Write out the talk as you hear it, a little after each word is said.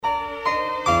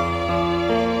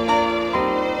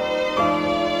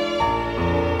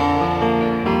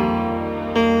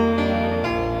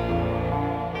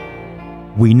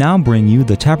We now bring you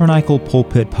the Tabernacle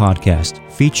Pulpit Podcast,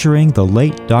 featuring the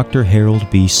late Dr. Harold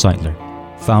B. Sightler,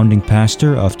 founding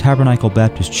pastor of Tabernacle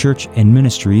Baptist Church and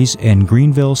Ministries in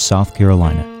Greenville, South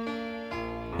Carolina.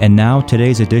 And now,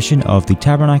 today's edition of the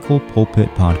Tabernacle Pulpit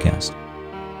Podcast.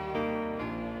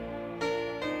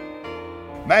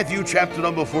 Matthew chapter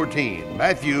number 14.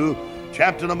 Matthew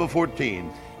chapter number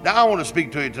 14. Now I want to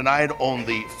speak to you tonight on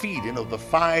the feeding of the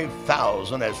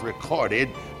 5,000 as recorded,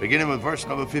 beginning with verse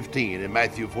number 15 in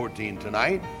Matthew 14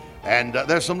 tonight. And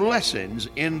there's some lessons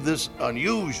in this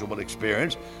unusual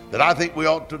experience that I think we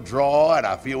ought to draw, and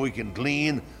I feel we can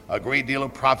glean a great deal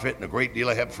of profit and a great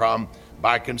deal of help from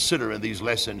by considering these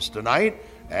lessons tonight.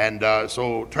 And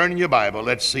so turn in your Bible,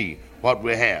 let's see what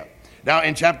we have. Now,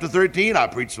 in chapter 13, I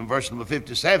preached from verse number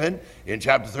 57, in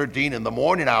chapter 13 in the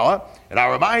morning hour, and I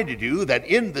reminded you that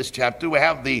in this chapter we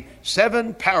have the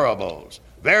 7 parables,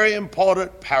 very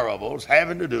important parables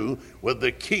having to do with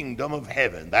the kingdom of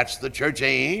heaven. That's the church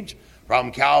age,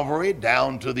 from Calvary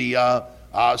down to the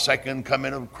second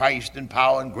coming of Christ in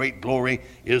power and great glory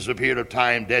is a period of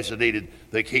time designated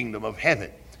the kingdom of heaven.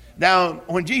 Now,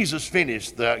 when Jesus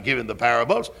finished giving the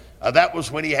parables, that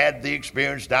was when he had the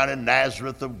experience down in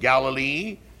Nazareth of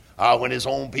Galilee, when his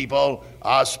own people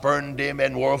spurned him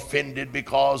and were offended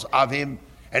because of him,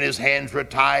 and his hands were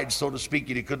tied, so to speak,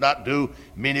 and he could not do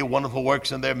many wonderful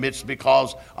works in their midst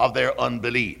because of their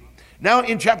unbelief. Now,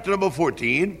 in chapter number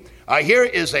 14, here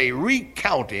is a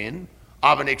recounting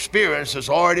of an experience that's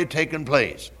already taken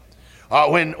place.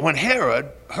 When Herod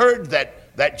heard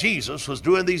that Jesus was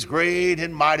doing these great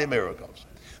and mighty miracles,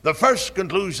 the first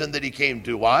conclusion that he came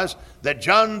to was that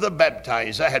John the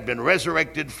Baptizer had been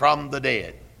resurrected from the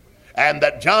dead, and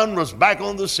that John was back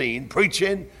on the scene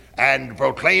preaching and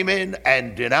proclaiming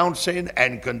and denouncing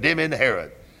and condemning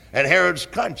Herod. And Herod's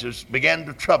conscience began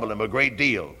to trouble him a great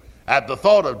deal at the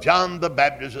thought of John the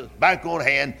Baptist back on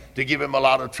hand to give him a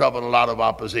lot of trouble and a lot of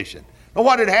opposition. Now,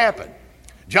 what had happened?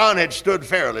 John had stood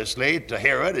fearlessly to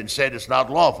Herod and said, "It's not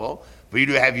lawful for you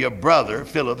to have your brother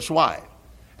Philip's wife."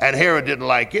 And Herod didn't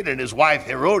like it, and his wife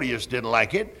Herodias didn't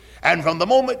like it. And from the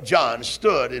moment John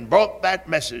stood and brought that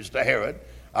message to Herod,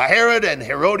 Herod and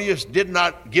Herodias did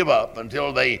not give up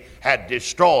until they had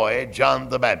destroyed John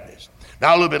the Baptist.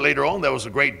 Now, a little bit later on, there was a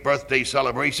great birthday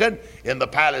celebration in the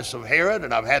palace of Herod,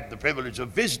 and I've had the privilege of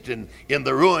visiting in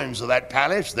the ruins of that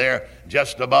palace there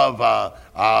just above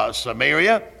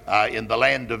Samaria in the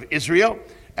land of Israel.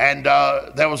 And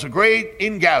there was a great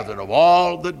ingathering of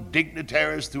all the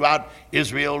dignitaries throughout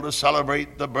Israel to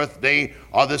celebrate the birthday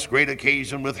of this great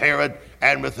occasion with Herod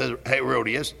and with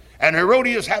Herodias. And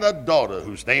Herodias had a daughter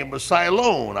whose name was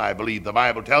Salome, I believe the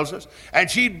Bible tells us. And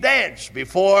she danced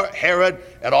before Herod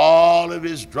and all of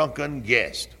his drunken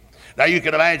guests. Now, you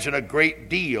can imagine a great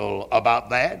deal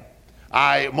about that.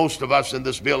 Most of us in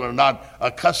this building are not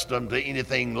accustomed to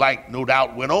anything like no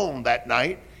doubt went on that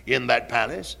night in that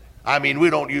palace. I mean,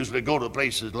 we don't usually go to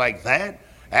places like that.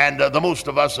 And the most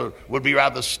of us would be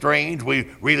rather strange. We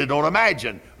really don't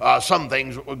imagine some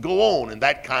things that would go on in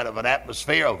that kind of an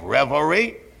atmosphere of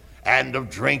revelry and of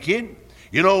drinking.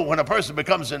 You know, when a person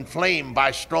becomes inflamed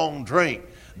by strong drink,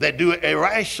 they do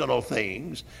irrational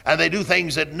things, and they do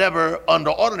things that never, under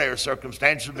ordinary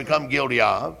circumstances, become guilty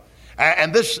of.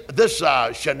 And this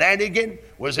shenanigan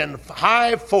was in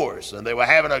high force, and they were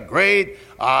having a great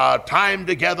time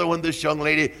together when this young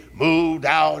lady moved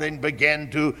out and began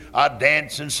to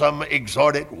dance in some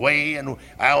exotic way and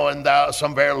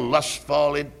some very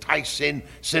lustful, enticing,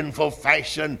 sinful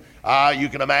fashion. You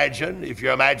can imagine, if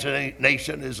your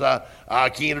imagination is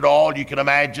keen at all, you can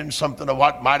imagine something of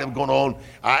what might have gone on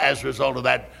as a result of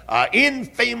that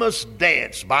infamous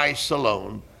dance by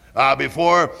Salome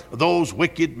before those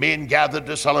wicked men gathered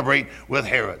to celebrate with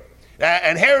Herod.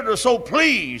 And Herod was so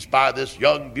pleased by this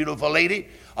young, beautiful lady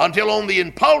until on the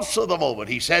impulse of the moment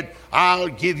he said, "I'll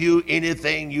give you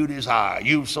anything you desire.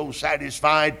 You've so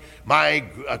satisfied my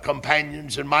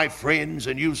companions and my friends,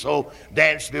 and you've so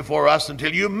danced before us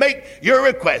until you make your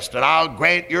request, and I'll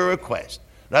grant your request."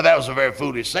 Now, that was a very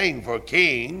foolish thing for a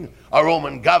king, a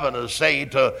Roman governor, to say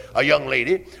to a young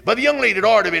lady. But the young lady had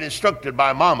already been instructed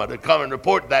by Mama to come and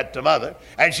report that to Mother.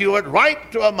 And she went right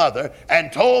to her mother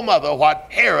and told Mother what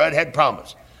Herod had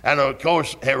promised. And, of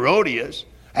course, Herodias,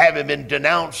 having been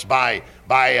denounced by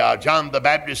John the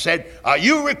Baptist, said,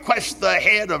 "You request the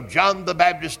head of John the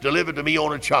Baptist delivered to me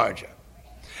on a charger."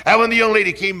 And when the young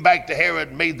lady came back to Herod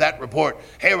and made that report,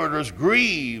 Herod was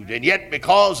grieved. And yet,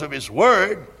 because of his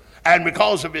word, and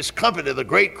because of his company, the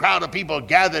great crowd of people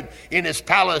gathered in his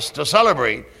palace to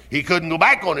celebrate, he couldn't go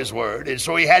back on his word. And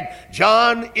so he had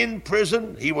John in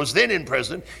prison. He was then in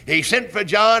prison. He sent for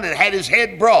John and had his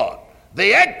head brought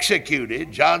they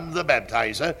executed John the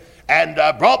Baptizer and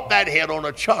brought that head on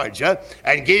a charger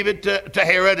and gave it to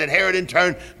Herod, and Herod in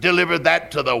turn delivered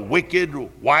that to the wicked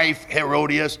wife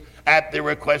Herodias at the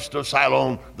request of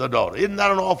Salome the daughter. Isn't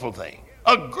that an awful thing?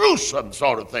 A gruesome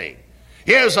sort of thing.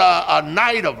 Here's a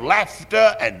night of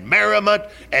laughter and merriment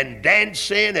and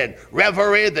dancing and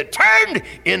revelry that turned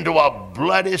into a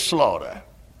bloody slaughter.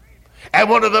 And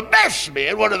one of the best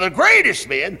men, one of the greatest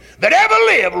men that ever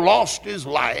lived, lost his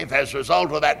life as a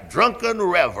result of that drunken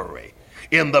revelry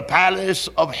in the palace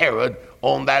of Herod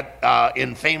on that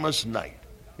infamous night.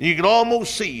 You can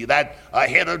almost see that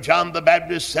head of John the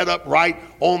Baptist set up right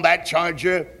on that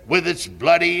charger with its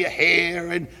bloody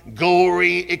hair and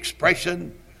gory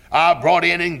expression, brought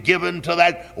in and given to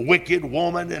that wicked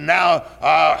woman, and now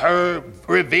her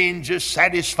revenge is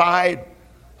satisfied.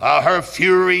 Her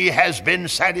fury has been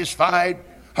satisfied.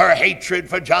 Her hatred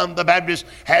for John the Baptist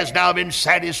has now been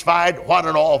satisfied. What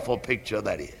an awful picture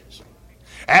that is.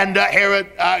 And Herod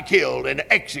killed and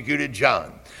executed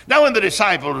John. Now when the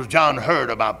disciples of John heard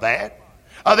about that,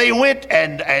 they went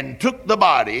and took the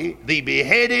body, the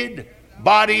beheaded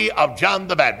body of John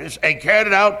the Baptist, and carried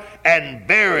it out and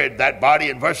buried that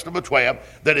body. In verse number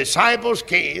 12, the disciples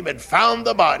came and found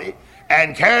the body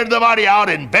and carried the body out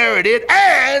and buried it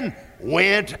and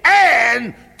went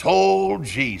and told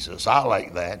Jesus. I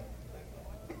like that.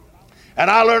 And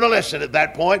I learned a lesson at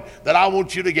that point that I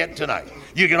want you to get tonight.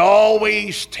 You can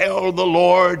always tell the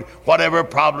Lord whatever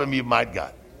problem you might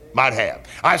have.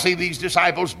 I see these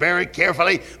disciples bury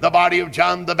carefully the body of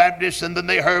John the Baptist, and then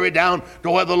they hurry down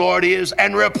to where the Lord is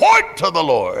and report to the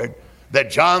Lord that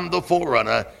John the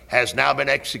forerunner has now been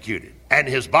executed and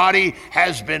his body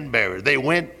has been buried. They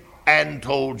went and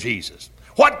told Jesus.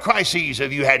 What crises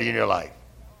have you had in your life?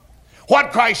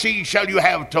 What crises shall you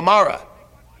have tomorrow?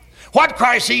 What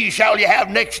crises shall you have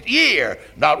next year?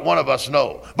 Not one of us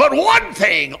know. But one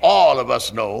thing all of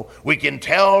us know, we can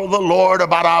tell the Lord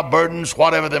about our burdens,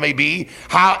 whatever they may be,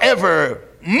 however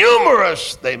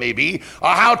numerous they may be, or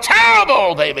how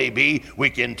terrible they may be. We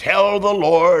can tell the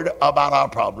Lord about our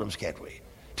problems, can't we?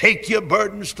 Take your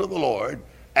burdens to the Lord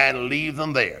and leave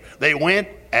them there. They went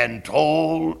and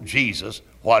told Jesus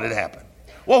what had happened.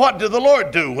 Well, what did the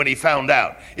Lord do when he found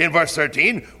out? In verse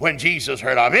 13, when Jesus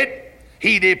heard of it,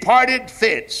 he departed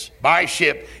thence by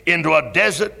ship into a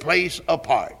desert place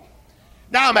apart.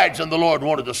 Now imagine the Lord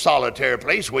wanted a solitary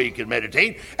place where he could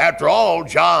meditate. After all,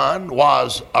 John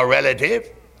was a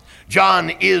relative. John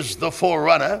is the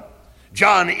forerunner.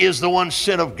 John is the one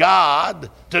sent of God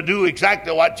to do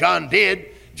exactly what John did.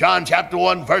 John chapter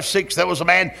 1, verse 6, there was a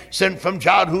man sent from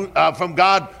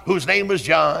God whose name was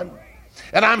John.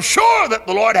 And I'm sure that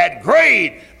the Lord had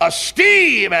great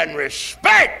esteem and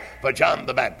respect for John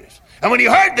the Baptist. And when he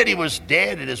heard that he was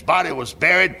dead and his body was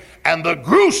buried, and the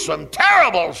gruesome,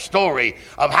 terrible story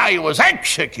of how he was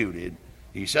executed,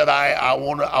 he said, I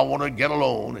want to get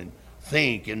alone and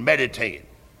think and meditate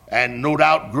and no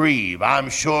doubt grieve. I'm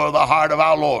sure the heart of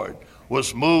our Lord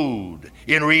was moved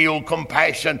in real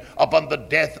compassion upon the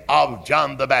death of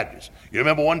John the Baptist. You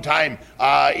remember one time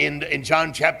in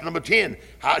John chapter number 10,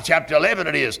 chapter 11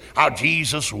 it is, how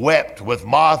Jesus wept with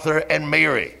Martha and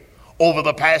Mary over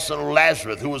the passing of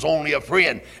Lazarus, who was only a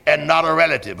friend and not a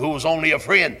relative, who was only a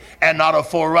friend and not a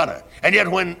forerunner. And yet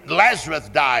when Lazarus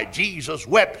died, Jesus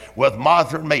wept with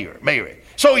Martha and Mary.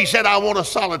 So he said, I want a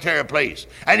solitary place.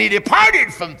 And he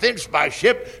departed from thence by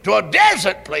ship to a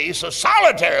desert place, a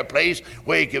solitary place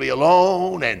where he could be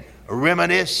alone and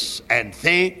reminisce and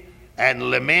think and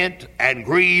lament and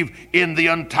grieve in the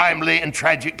untimely and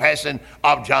tragic passing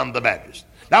of John the Baptist.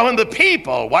 Now when the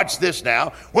people, watch this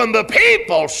now, when the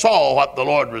people saw what the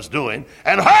Lord was doing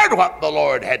and heard what the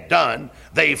Lord had done,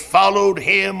 they followed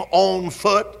him on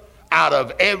foot out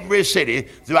of every city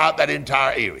throughout that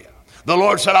entire area. The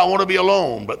Lord said, I want to be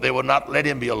alone, but they would not let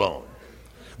him be alone.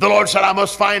 The Lord said, I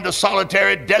must find a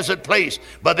solitary desert place,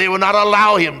 but they would not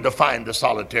allow him to find a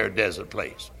solitary desert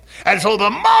place. And so the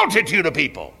multitude of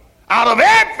people out of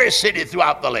every city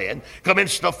throughout the land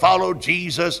commenced to follow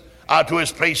Jesus to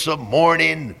his place of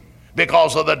mourning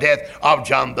because of the death of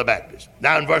John the Baptist.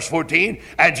 Now in verse 14,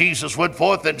 and Jesus went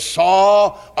forth and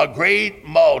saw a great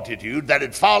multitude that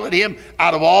had followed him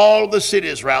out of all the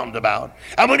cities round about.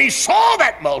 And when he saw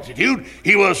that multitude,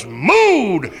 he was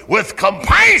moved with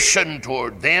compassion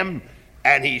toward them,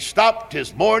 and he stopped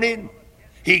his mourning.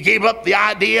 He gave up the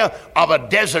idea of a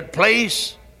desert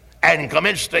place and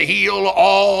commenced to heal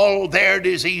all their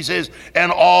diseases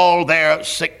and all their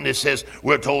sicknesses,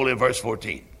 we're told in verse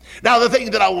 14. Now the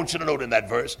thing that I want you to note in that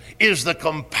verse is the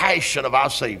compassion of our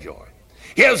Savior.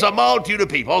 Here's a multitude of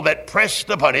people that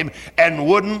pressed upon him and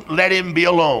wouldn't let him be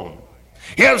alone.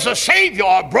 Here's a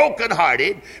Savior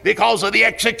brokenhearted because of the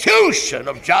execution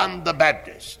of John the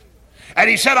Baptist. And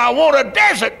he said, I want a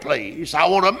desert place. I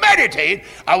want to meditate.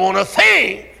 I want to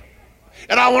think.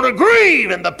 And I want to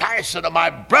grieve in the passing of my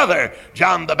brother,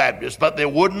 John the Baptist. But they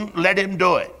wouldn't let him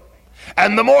do it.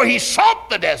 And the more he sought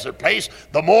the desert place,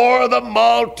 the more the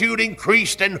multitude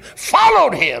increased and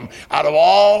followed him out of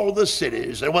all the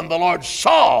cities. And when the Lord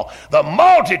saw the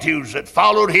multitudes that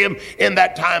followed him in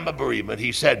that time of bereavement,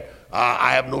 he said,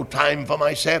 I have no time for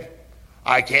myself.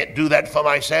 I can't do that for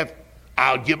myself.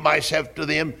 I'll give myself to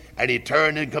them. And he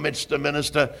turned and commenced to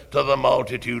minister to the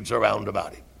multitudes around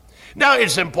about him. Now,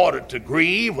 it's important to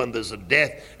grieve when there's a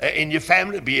death in your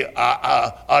family. It'd be an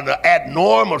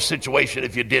abnormal situation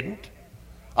if you didn't.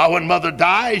 When mother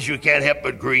dies, you can't help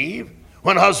but grieve.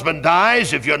 When husband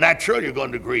dies, if you're natural, you're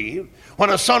going to grieve.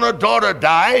 When a son or daughter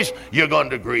dies, you're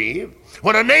going to grieve.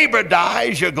 When a neighbor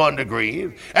dies, you're going to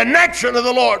grieve. And naturally,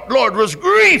 the Lord was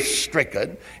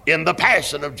grief-stricken in the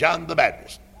passing of John the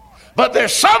Baptist. But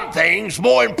there's some things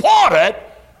more important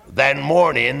than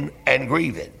mourning and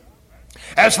grieving.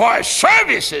 As far as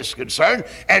service is concerned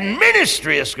and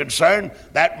ministry is concerned,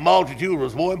 that multitude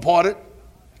was more important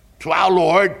to our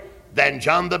Lord than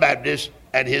John the Baptist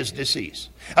and his decease.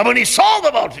 And when he saw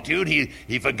the multitude,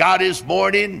 he forgot his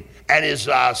mourning and his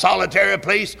solitary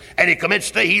place, and he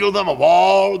commenced to heal them of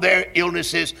all their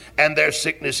illnesses and their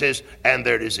sicknesses and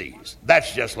their disease.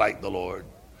 That's just like the Lord.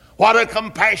 What a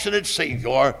compassionate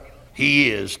Savior he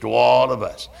is to all of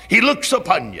us. He looks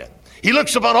upon you. He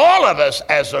looks upon all of us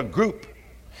as a group.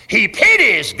 He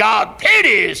pities, God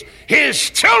pities his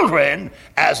children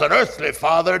as an earthly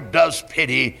father does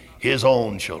pity his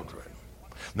own children.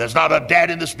 There's not a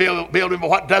dad in this building but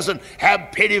what doesn't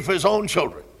have pity for his own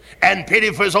children and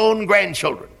pity for his own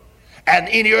grandchildren. And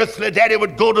any earthly daddy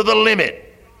would go to the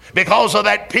limit because of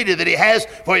that pity that he has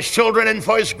for his children and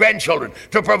for his grandchildren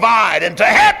to provide and to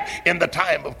help in the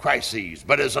time of crises.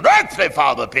 But as an earthly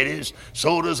father pities,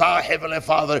 so does our heavenly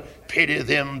Father pity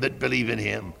them that believe in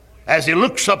him. As he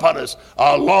looks upon us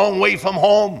a long way from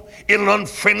home in an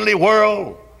unfriendly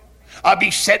world,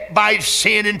 beset by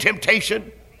sin and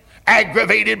temptation,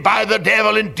 aggravated by the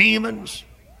devil and demons,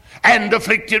 and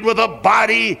afflicted with a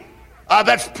body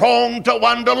that's prone to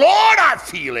wonder, Lord, I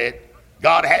feel it.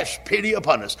 God has pity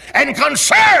upon us and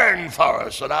concern for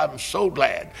us, and I'm so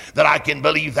glad that I can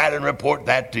believe that and report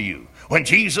that to you. When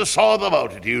Jesus saw the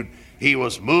multitude, he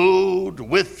was moved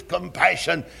with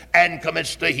compassion and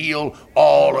commenced to heal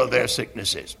all of their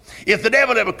sicknesses. If the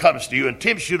devil ever comes to you and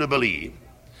tempts you to believe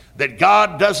that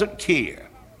God doesn't care,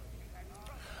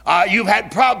 you've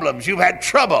had problems, you've had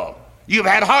trouble, you've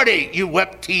had heartache, you've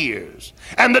wept tears,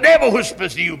 and the devil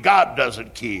whispers to you, God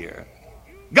doesn't care,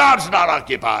 God's not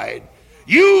occupied,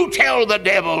 you tell the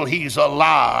devil he's a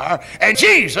liar, and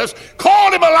Jesus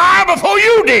called him a liar before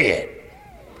you did.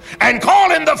 And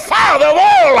call him the father of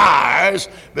all liars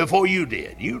before you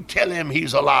did. You tell him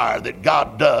he's a liar, that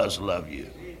God does love you,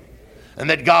 and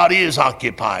that God is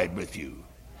occupied with you,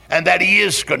 and that he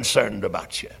is concerned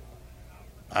about you.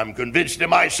 I'm convinced in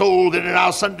my soul that in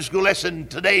our Sunday school lesson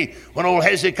today, when old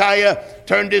Hezekiah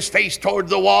turned his face toward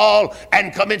the wall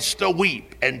and commenced to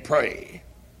weep and pray,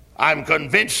 I'm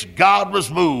convinced God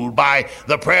was moved by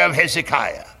the prayer of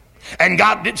Hezekiah. And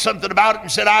God did something about it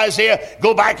and said, Isaiah,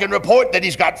 go back and report that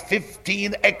he's got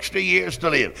 15 extra years to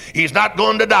live. He's not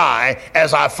going to die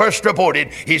as I first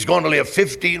reported. He's going to live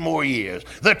 15 more years.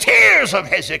 The tears of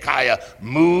Hezekiah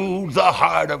moved the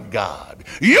heart of God.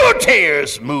 Your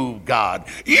tears move God.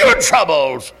 Your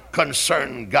troubles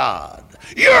concern God.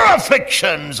 Your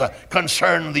afflictions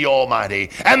concern the Almighty.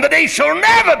 And the day shall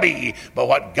never be but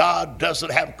what God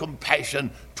doesn't have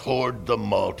compassion toward the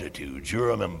multitudes. You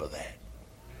remember that.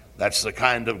 That's the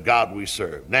kind of God we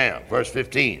serve. Now, verse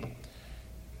 15.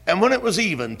 And when it was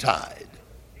eventide,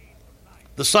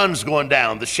 the sun's going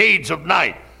down, the shades of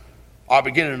night are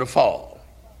beginning to fall.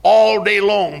 All day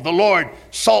long, the Lord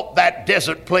sought that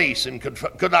desert place and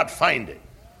could not find it.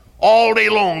 All day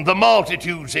long, the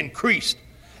multitudes increased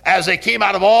as they came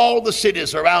out of all the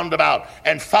cities around about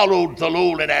and followed the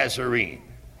lowly Nazarene.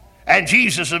 And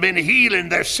Jesus has been healing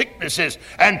their sicknesses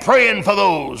and praying for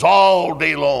those all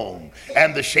day long.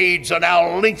 And the shades are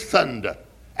now lengthened,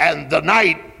 and the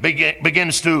night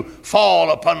begins to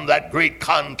fall upon that great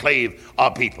conclave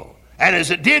of people. And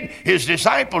as it did, his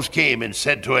disciples came and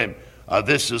said to him,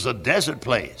 this is a desert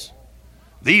place.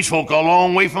 These folk are a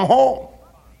long way from home.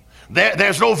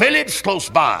 There's no village close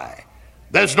by.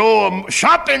 There's no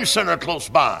shopping center close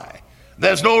by.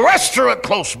 There's no restaurant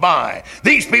close by.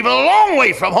 These people are a long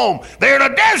way from home. They're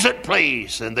in a desert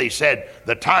place. And they said,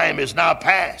 the time is now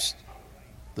past.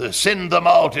 Send the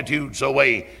multitudes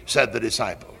away, said the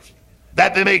disciples.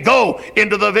 that they may go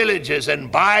into the villages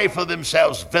and buy for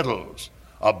themselves victuals,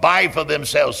 or buy for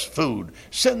themselves food.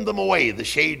 Send them away. The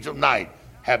shades of night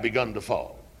have begun to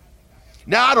fall.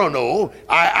 Now, I don't know.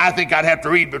 I think I'd have to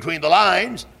read between the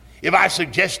lines if I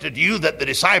suggested to you that the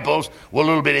disciples were a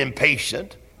little bit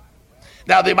impatient.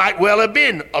 Now, they might well have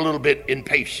been a little bit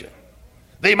impatient.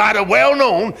 They might have well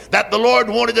known that the Lord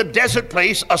wanted a desert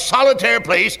place, a solitary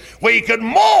place, where he could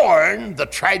mourn the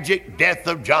tragic death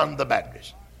of John the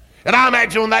Baptist. And I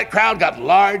imagine when that crowd got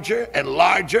larger and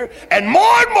larger and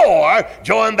more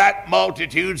joined that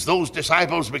multitudes, those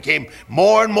disciples became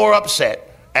more and more upset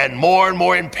and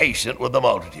more impatient with the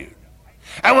multitude.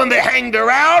 And when they hanged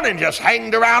around and just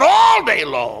hanged around all day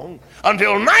long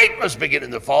until night was beginning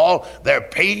to fall, their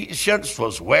patience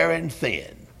was wearing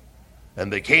thin.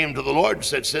 And they came to the Lord and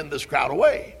said, send this crowd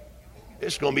away.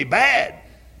 It's going to be bad.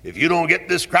 If you don't get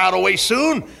this crowd away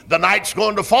soon, the night's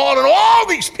going to fall and all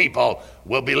these people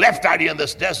will be left out here in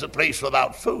this desert place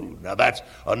without food. Now that's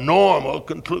a normal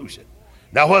conclusion.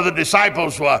 Now whether the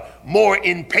disciples were more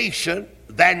impatient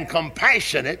than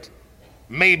compassionate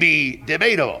may be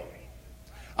debatable.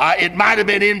 It might have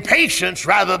been impatience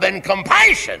rather than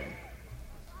compassion.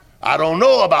 I don't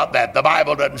know about that. The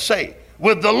Bible doesn't say.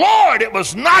 With the Lord, it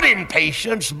was not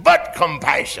impatience, but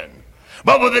compassion.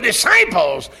 But with the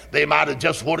disciples, they might have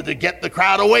just wanted to get the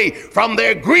crowd away from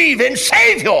their grieving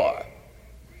Savior.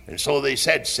 And so they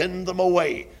said, send them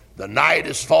away. The night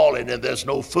is falling and there's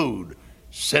no food.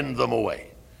 Send them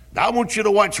away. Now I want you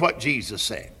to watch what Jesus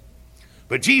said.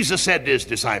 But Jesus said to his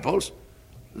disciples,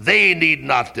 they need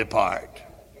not depart.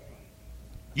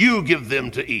 You give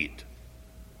them to eat.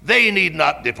 They need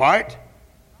not depart.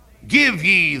 Give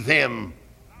ye them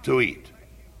to eat.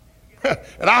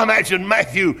 And I imagine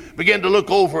Matthew began to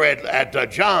look over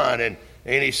at John and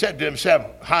he said to himself,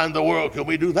 how in the world can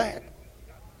we do that?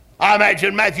 I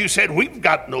imagine Matthew said, we've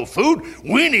got no food.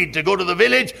 We need to go to the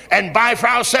village and buy for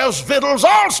ourselves victuals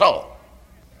also.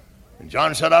 And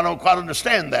John said, I don't quite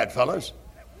understand that, fellas.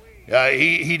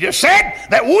 He just said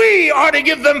that we are to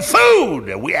give them food.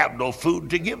 And we have no food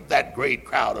to give that great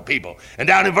crowd of people. And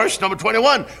down in verse number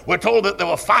 21, we're told that there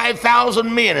were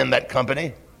 5,000 men in that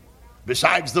company,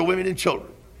 besides the women and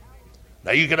children.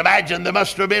 Now you can imagine there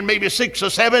must have been maybe 6 or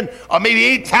 7 or maybe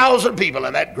 8,000 people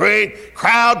in that great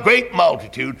crowd, great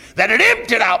multitude that had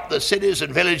emptied out the cities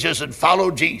and villages and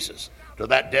followed Jesus to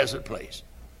that desert place.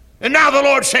 And now the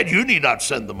Lord said, you need not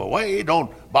send them away.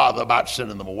 Don't bother about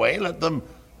sending them away. Let them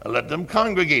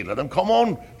congregate. Let them come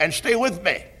on and stay with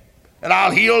me. And I'll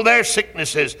heal their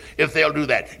sicknesses if they'll do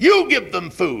that. You give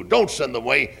them food. Don't send them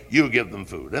away. You give them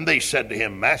food. And they said to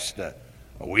him, Master,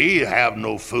 we have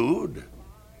no food.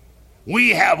 We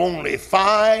have only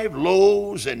 5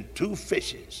 loaves and 2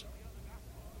 fishes.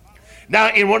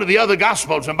 Now, in one of the other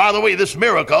Gospels, and by the way, this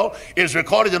miracle is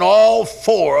recorded in all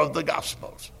 4 of the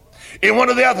Gospels. In one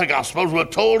of the other Gospels, we're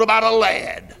told about a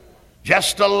lad,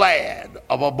 just a lad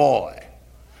of a boy,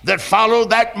 that followed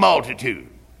that multitude.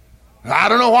 I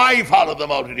don't know why he followed the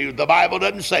multitude. The Bible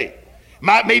doesn't say.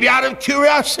 Maybe out of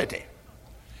curiosity.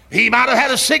 He might have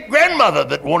had a sick grandmother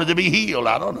that wanted to be healed.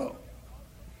 I don't know.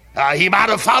 He might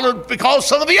have followed because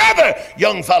some of the other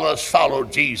young fellows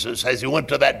followed Jesus as he went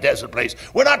to that desert place.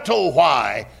 We're not told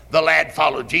why the lad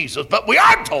followed Jesus, but we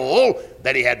are told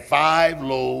that he had 5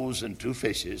 loaves and 2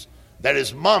 fishes that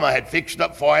his mama had fixed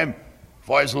up for him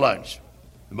for his lunch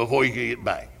before he could get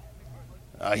back.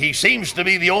 He seems to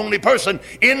be the only person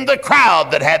in the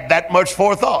crowd that had that much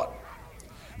forethought.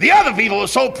 The other people were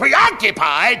so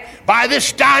preoccupied by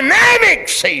this dynamic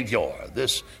Savior,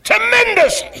 this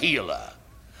tremendous healer,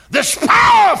 this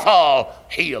powerful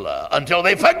healer, until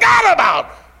they forgot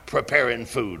about preparing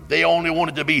food. They only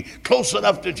wanted to be close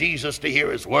enough to Jesus to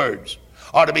hear his words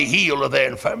or to be healed of their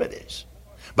infirmities.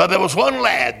 But there was one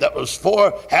lad that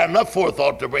had enough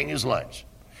forethought to bring his lunch,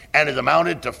 and it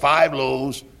amounted to 5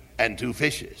 loaves and 2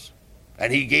 fishes.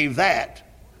 And he gave that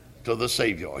to the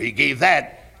Savior. He gave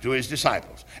that to his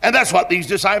disciples. And that's what these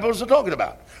disciples are talking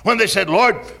about. When they said,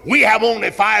 Lord, we have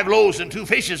only 5 loaves and 2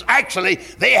 fishes, actually,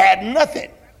 they had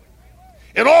nothing.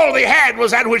 And all they had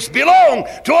was that which belonged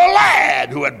to a lad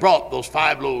who had brought those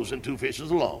 5 loaves and 2 fishes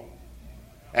along.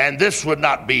 And this would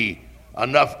not be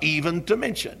enough even to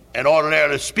mention. And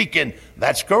ordinarily speaking,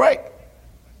 that's correct.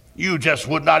 You just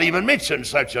would not even mention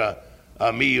such a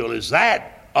meal as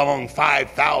that among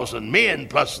 5,000 men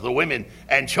plus the women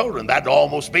and children. That'd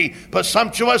almost be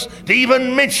presumptuous to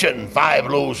even mention 5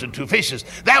 loaves and 2 fishes.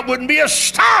 That wouldn't be a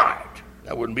start.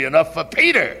 That wouldn't be enough for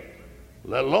Peter,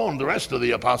 let alone the rest of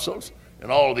the apostles and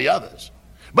all the others.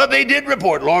 But they did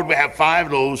report, Lord, we have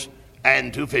 5 loaves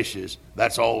and 2 fishes.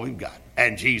 That's all we've got.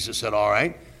 And Jesus said, all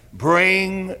right,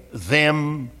 bring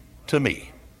them to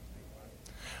me.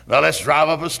 Now let's drive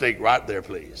up a stake right there,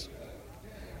 please.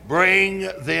 Bring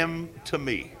them to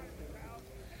me.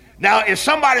 Now, if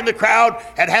somebody in the crowd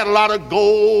had had a lot of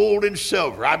gold and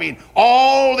silver, I mean,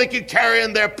 all they could carry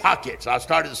in their pockets. I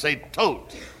started to say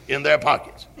tote, in their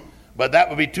pockets. But that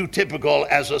would be too typical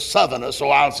as a southerner,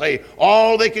 so I'll say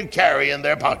all they could carry in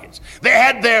their pockets. They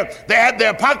had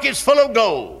their pockets full of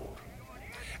gold.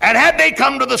 And had they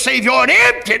come to the Savior and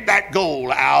emptied that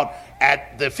gold out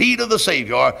at the feet of the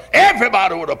Savior,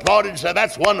 everybody would applaud and say,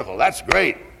 that's wonderful, that's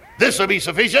great. This will be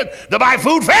sufficient to buy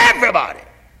food for everybody.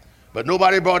 But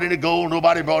nobody brought any gold,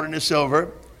 nobody brought any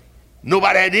silver.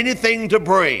 Nobody had anything to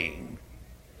bring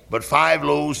but 5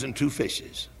 loaves and 2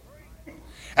 fishes.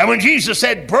 And when Jesus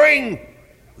said, bring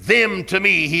them to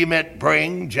me, he meant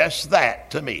bring just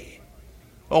that to me.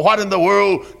 Well, what in the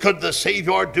world could the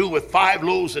Savior do with 5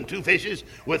 loaves and 2 fishes,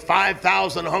 with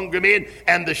 5,000 hungry men,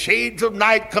 and the shades of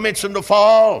night commencing to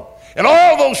fall? And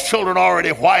all those children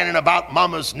already whining about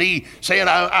mama's knee, saying,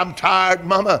 I'm tired,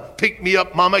 mama. Pick me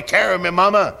up, mama. Carry me,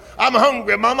 mama. I'm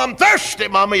hungry, mama. I'm thirsty,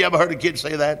 mama. You ever heard a kid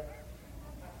say that?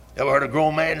 Ever heard a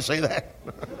grown man say that?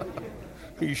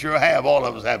 You sure have. All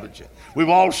of us, haven't you? We've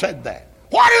all said that.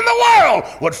 What in the world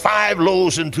would 5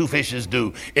 loaves and 2 fishes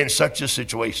do in such a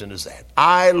situation as that?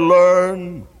 I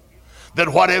learned that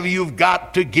whatever you've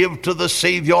got to give to the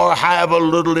Savior, however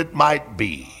little it might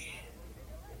be,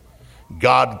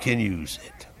 God can use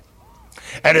it.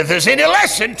 And if there's any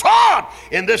lesson taught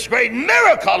in this great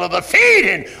miracle of the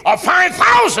feeding of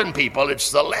 5,000 people, it's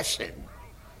the lesson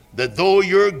that though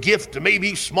your gift may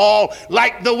be small,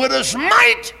 like the widow's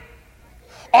mite,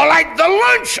 or like the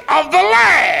lunch of the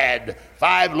lad,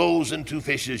 5 loaves and 2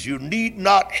 fishes, you need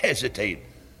not hesitate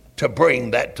to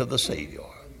bring that to the Savior.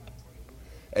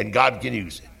 And God can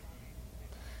use it.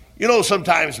 You know,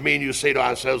 sometimes me and you say to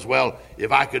ourselves, well,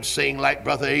 if I could sing like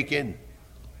Brother Aiken,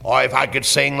 or if I could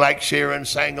sing like Sharon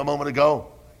sang a moment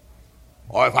ago,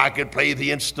 or if I could play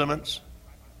the instruments,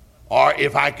 or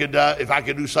if I could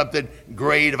do something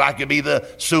great, if I could be the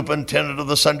superintendent of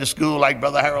the Sunday school like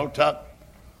Brother Harold Tuck,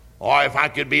 or if I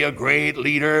could be a great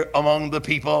leader among the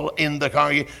people in the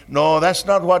congregation. No, that's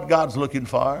not what God's looking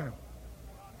for.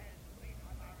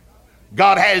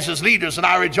 God has his leaders, and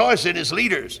I rejoice in his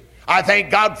leaders. I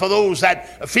thank God for those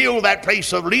that fill that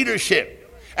place of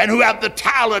leadership and who have the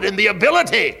talent and the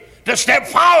ability to step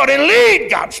forward and lead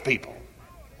God's people.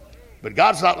 But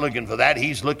God's not looking for that.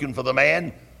 He's looking for the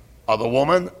man or the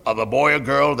woman or the boy or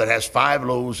girl that has 5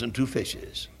 loaves and 2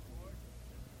 fishes.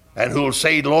 And who will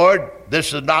say, Lord,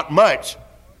 this is not much,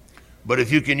 but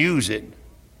if you can use it,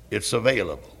 it's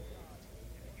available.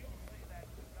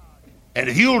 And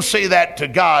if you'll say that to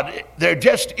God, there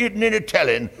just isn't any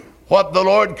telling what the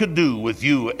Lord could do with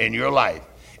you in your life.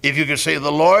 If you can say to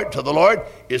the Lord,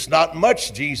 it's not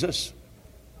much, Jesus,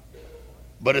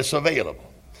 but it's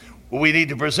available. We need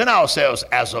to present ourselves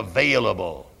as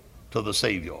available to the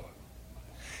Savior.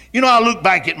 You know, I look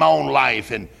back at my own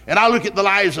life, and I look at the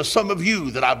lives of some of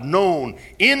you that I've known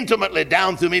intimately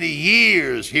down through many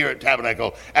years here at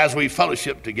Tabernacle as we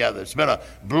fellowship together. It's been a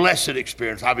blessed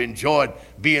experience. I've enjoyed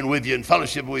being with you and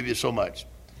fellowship with you so much.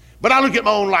 But I look at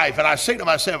my own life, and I say to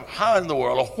myself, how in the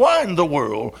world, or why in the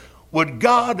world would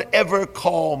God ever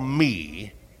call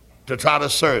me to try to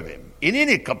serve him in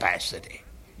any capacity?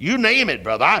 You name it,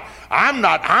 brother. I'm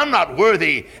not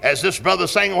worthy, as this brother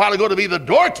sang a while ago, to be the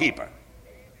doorkeeper.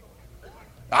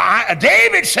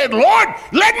 David said, Lord,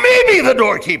 let me be the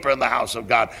doorkeeper in the house of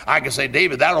God. I can say,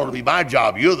 David, that ought to be my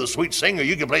job. You're the sweet singer.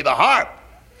 You can play the harp.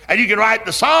 And you can write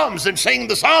the psalms and sing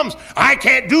the psalms. I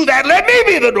can't do that. Let me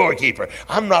be the doorkeeper.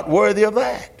 I'm not worthy of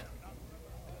that.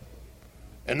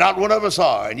 And not one of us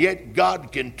are. And yet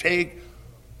God can take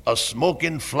a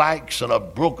smoking flax and a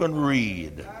broken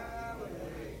reed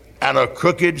and a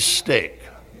crooked stick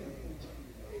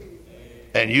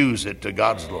and use it to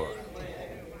God's glory.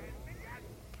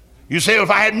 You say, well,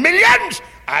 if I had millions,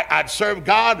 I'd serve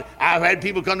God. I've had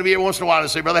people come to me every once in a while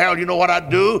and say, Brother Harold, you know what I'd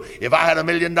do if I had $1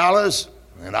 million?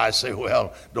 And I say,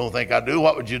 well, don't think I do.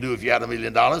 What would you do if you had $1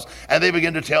 million? And they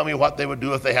begin to tell me what they would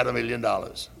do if they had $1 million.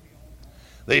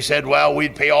 They said, well,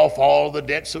 we'd pay off all the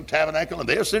debts of Tabernacle, and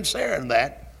they're sincere in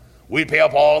that. We'd pay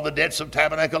off all the debts of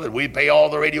Tabernacle, and we'd pay all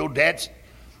the radio debts,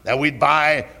 and we'd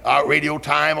buy radio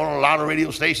time on a lot of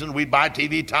radio stations. We'd buy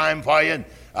TV time for you,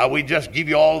 and we'd just give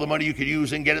you all the money you could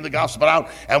use in getting the gospel out,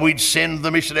 and we'd send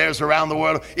the missionaries around the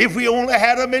world if we only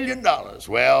had $1 million.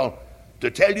 Well,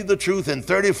 to tell you the truth, in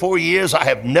 34 years, I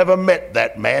have never met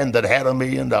that man that had $1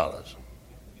 million.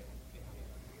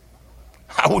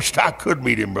 I wished I could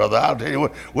meet him, brother. I'll tell you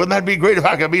what, wouldn't that be great if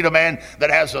I could meet a man that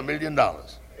has $1 million?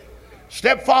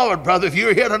 Step forward, brother. If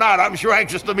you're here tonight, I'm sure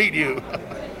anxious to meet you.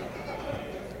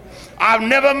 I've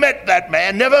never met that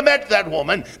man, never met that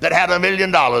woman that had $1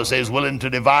 million they was willing to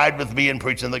divide with me in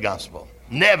preaching the gospel.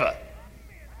 Never.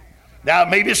 Now,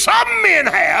 maybe some men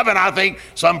have, and I think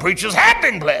some preachers have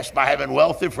been blessed by having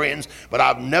wealthy friends, but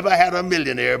I've never had a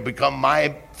millionaire become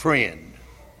my friend.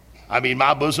 I mean,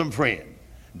 my bosom friend.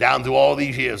 Down through all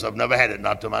these years, I've never had it,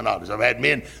 not to my knowledge. I've had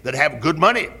men that have good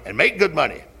money and make good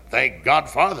money. Thank God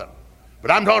for them. But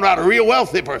I'm talking about a real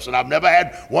wealthy person. I've never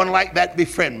had one like that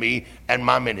befriend me and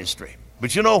my ministry.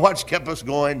 But you know what's kept us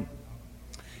going?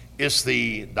 It's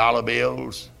the dollar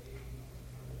bills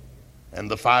and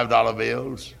the $5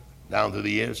 bills down through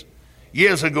the years.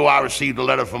 Years ago, I received a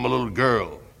letter from a little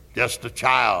girl, just a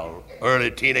child,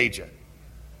 early teenager.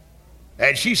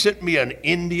 And she sent me an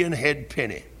Indian head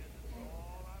penny.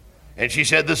 And she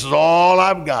said, this is all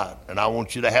I've got, and I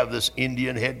want you to have this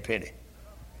Indian head penny.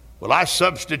 Well, I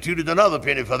substituted another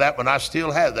penny for that when I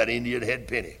still have that Indian head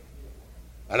penny.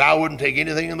 And I wouldn't take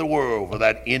anything in the world for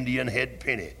that Indian head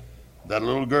penny that a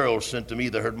little girl sent to me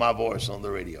that heard my voice on the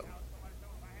radio.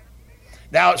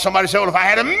 Now, somebody said, well, if I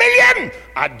had $1 million,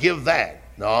 I'd give that.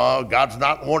 No, God's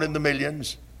not wanting the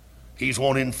millions. He's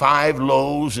wanting 5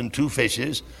 loaves and 2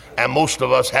 fishes, and most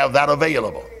of us have that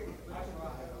available.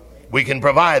 We can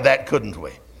provide that, couldn't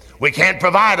we? We can't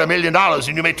provide $1 million, and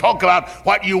you may talk about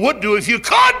what you would do if you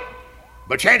could,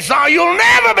 but chances are you'll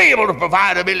never be able to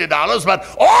provide $1 million,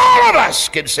 but all of us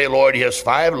can say, Lord, here's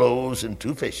 5 loaves and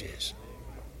 2 fishes.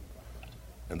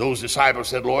 And those disciples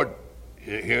said, Lord,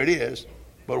 here it is.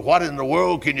 But what in the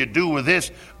world can you do with this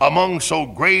among so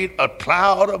great a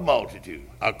cloud of multitude,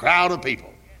 a crowd of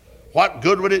people? What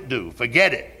good would it do?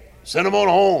 Forget it. Send them on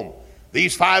home.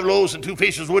 These 5 loaves and 2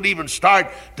 fishes wouldn't even start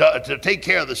to take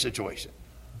care of the situation.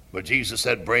 But Jesus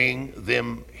said, bring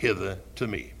them hither to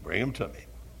me. Bring them to me.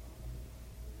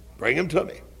 Bring them to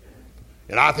me.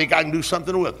 And I think I can do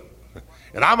something with them.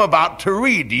 And I'm about to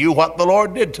read to you what the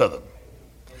Lord did to them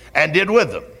and did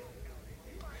with them.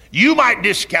 You might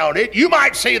discount it. You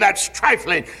might say that's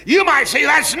trifling. You might say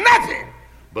that's nothing.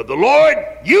 But the Lord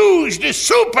used His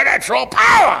supernatural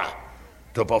power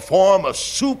to perform a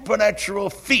supernatural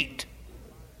feat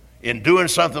in doing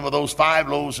something with those 5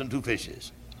 loaves and 2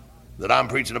 fishes that I'm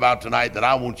preaching about tonight, that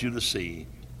I want you to see.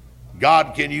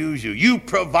 God can use you. You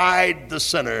provide the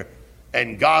sinner,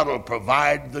 and God will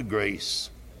provide the grace.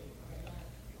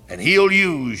 And He'll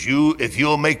use you if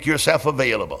you'll make yourself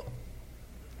available.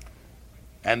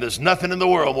 And there's nothing in the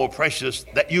world more precious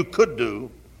that you could do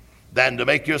than to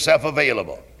make yourself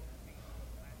available.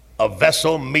 A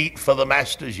vessel meet for the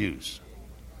Master's use.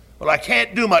 Well, I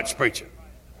can't do much preaching.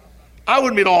 I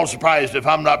wouldn't be at all surprised if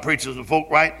I'm not preaching to folk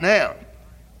right now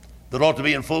that ought to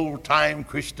be in full-time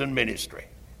Christian ministry.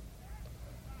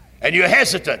 And you're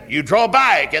hesitant. You draw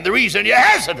back. And the reason you're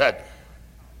hesitant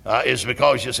is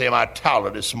because you say, my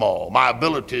talent is small. My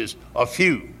abilities are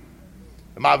few.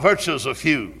 And my virtues are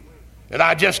few. And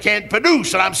I just can't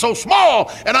produce. And I'm so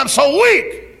small. And I'm so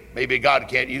weak. Maybe God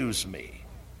can't use me.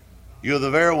 You're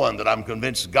the very one that I'm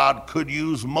convinced God could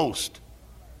use most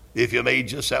if you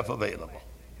made yourself available.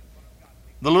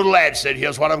 The little lad said,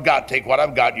 here's what I've got. Take what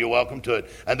I've got. You're welcome to it.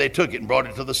 And they took it and brought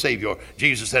it to the Savior.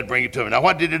 Jesus said, bring it to me. Now,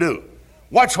 what did He do?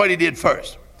 Watch what He did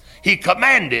first. He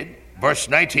commanded, verse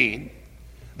 19,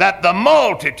 that the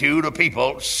multitude of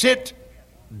people sit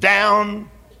down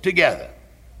together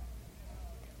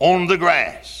on the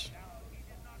grass.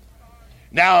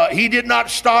 Now, He did not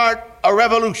start a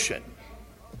revolution.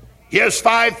 Here's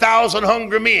 5,000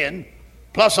 hungry men,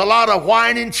 plus a lot of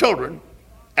whining children,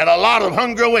 and a lot of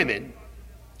hungry women.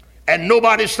 And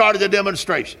nobody started a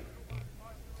demonstration.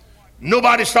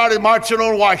 Nobody started marching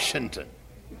on Washington.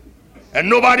 And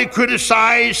nobody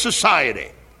criticized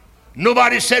society.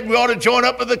 Nobody said we ought to join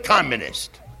up with the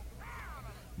communists.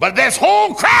 But this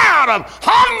whole crowd of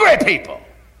hungry people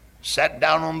sat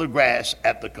down on the grass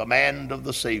at the command of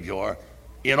the Savior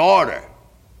in order,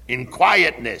 in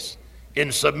quietness,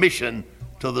 in submission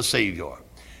to the Savior.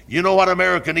 You know what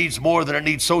America needs more than it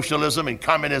needs socialism and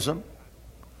communism?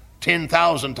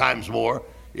 10,000 times more.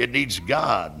 It needs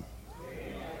God.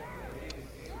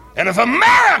 And if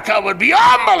America would be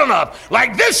humble enough,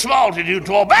 like this multitude,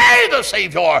 to obey the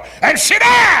Savior and sit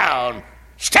down,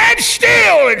 stand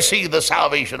still and see the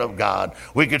salvation of God,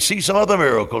 we could see some other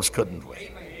miracles, couldn't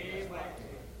we?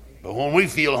 But when we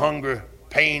feel hunger,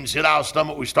 pains hit our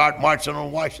stomach, we start marching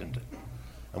on Washington.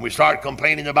 And we start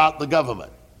complaining about the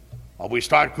government. Or we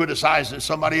start criticizing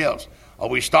somebody else. Or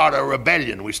we start a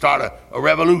rebellion. We start a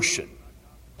revolution.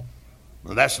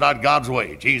 And that's not God's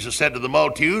way. Jesus said to the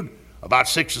multitude, about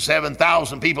 6,000 or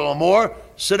 7,000 people or more,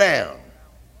 sit down.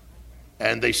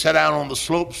 And they sat down on the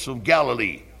slopes of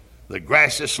Galilee, the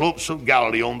grassy slopes of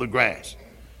Galilee on the grass.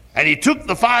 And he took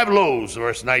the 5 loaves,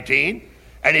 verse 19,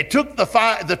 and he took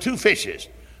the 2 fishes.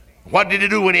 What did he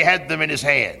do when he had them in his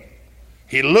hand?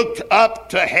 He looked up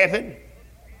to heaven,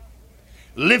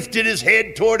 lifted his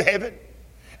head toward heaven,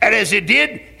 and as he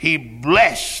did, he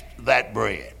blessed that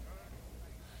bread.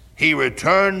 He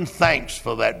returned thanks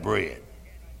for that bread.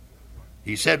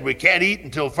 He said, we can't eat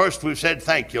until first we've said,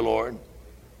 thank you, Lord,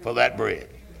 for that bread.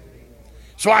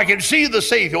 So I can see the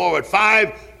Savior with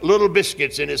 5 little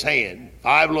biscuits in his hand,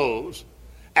 5 loaves,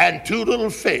 and 2 little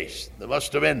fish. They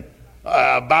must have been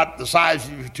about the size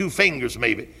of your 2 fingers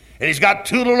maybe. And he's got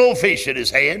 2 little fish in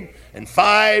his hand and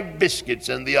 5 biscuits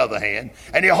in the other hand.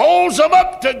 And he holds them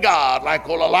up to God like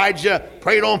old Elijah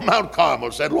prayed on Mount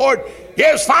Carmel. Said, Lord,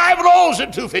 here's 5 loaves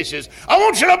and 2 fishes. I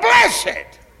want you to bless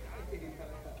it.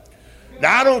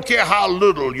 Now, I don't care how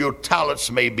little your talents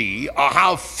may be, or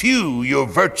how few your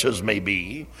virtues may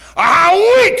be, or how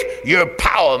weak your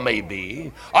power may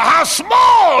be, or how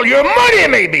small your money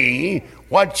may be.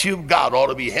 What you've got ought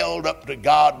to be held up to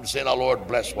God and say, now, Lord,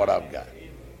 bless what I've got.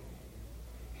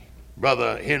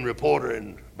 Brother Henry Porter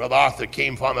and Brother Arthur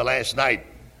came for me last night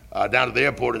down to the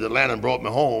airport in Atlanta and brought me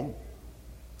home.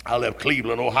 I left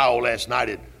Cleveland, Ohio last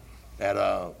night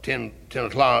at 10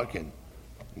 o'clock and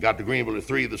got to Greenville at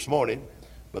 3 this morning.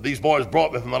 But these boys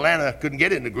brought me from Atlanta. Couldn't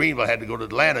get into Greenville. I had to go to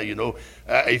Atlanta, you know.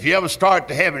 If you ever start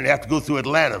to heaven, you have to go through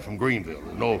Atlanta from Greenville.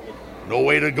 No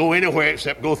way to go anywhere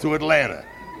except go through Atlanta.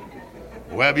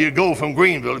 Wherever you go from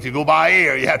Greenville, if you go by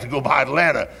air, you have to go by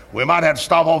Atlanta. We might have to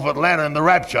stop off Atlanta in the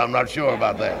Rapture. I'm not sure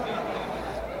about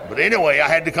that. But anyway, I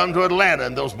had to come to Atlanta,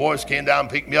 and those boys came down and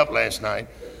picked me up last night.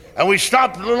 And we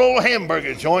stopped at a little old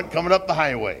hamburger joint coming up the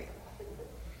highway.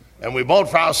 And we bought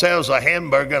for ourselves a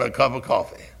hamburger and a cup of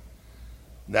coffee.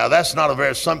 Now, that's not a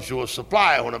very sumptuous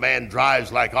supply when a man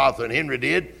drives like Arthur and Henry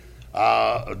did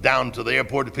down to the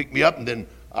airport to pick me up and then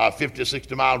 50 or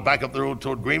 60 miles back up the road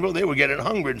toward Greenville. They were getting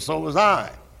hungry, and so was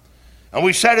I. And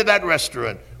we sat at that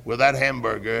restaurant with that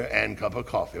hamburger and cup of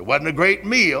coffee. It wasn't a great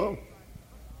meal,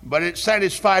 but it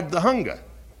satisfied the hunger.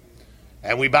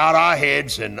 And we bowed our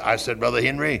heads, and I said, Brother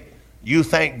Henry, you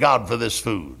thank God for this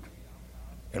food.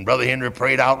 And Brother Henry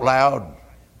prayed out loud.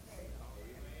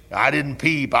 I didn't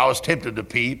peep. I was tempted to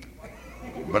peep,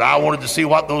 but I wanted to see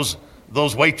what those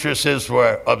waitresses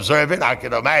were observing. I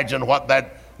could imagine what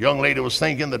that young lady was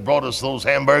thinking that brought us those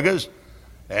hamburgers.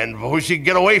 And before she could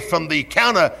get away from the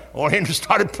counter, old Henry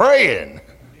started praying.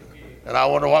 And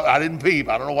I didn't peep.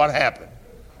 I don't know what happened.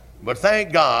 But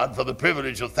thank God for the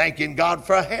privilege of thanking God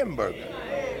for a hamburger.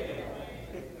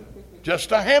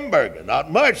 Just a hamburger, not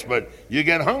much, but you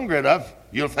get hungry enough,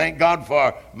 you'll thank God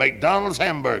for McDonald's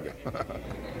hamburger.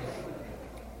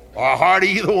 Or a hearty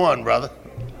either one, brother.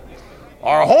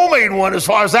 Or a homemade one as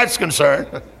far as that's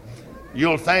concerned.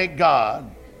 You'll thank God.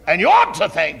 And you ought to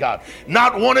thank God.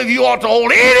 Not one of you ought to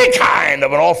hold any kind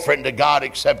of an offering to God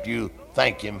except you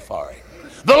thank Him for it.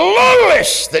 The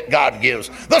lowest that God gives,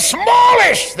 the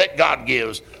smallest that God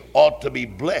gives, ought to be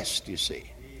blessed, you see.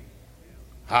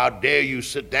 How dare you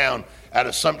sit down at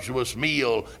a sumptuous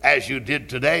meal as you did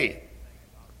today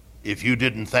if you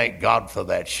didn't thank God for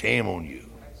that? Shame on you.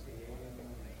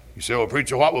 You say, well,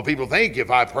 preacher, what will people think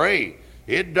if I pray?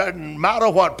 It doesn't matter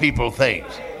what people think.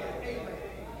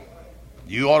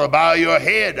 You ought to bow your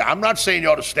head. I'm not saying you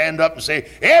ought to stand up and say,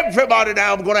 everybody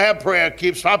now, I'm going to have prayer.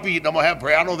 Stop eating, I'm going to have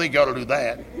prayer. I don't think you ought to do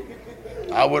that.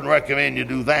 I wouldn't recommend you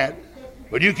do that.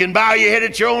 But you can bow your head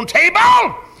at your own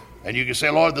table, and you can say,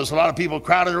 Lord, there's a lot of people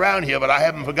crowded around here, but I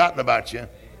haven't forgotten about you.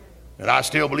 And I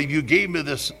still believe you gave me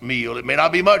this meal. It may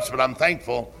not be much, but I'm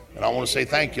thankful, and I want to say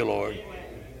thank you, Lord.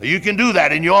 You can do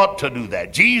that, and you ought to do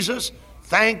that. Jesus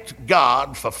thanked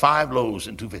God for 5 loaves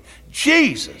and 2 fish.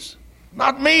 Jesus,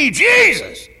 not me,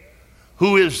 Jesus,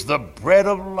 who is the bread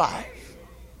of life.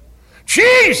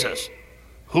 Jesus,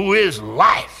 who is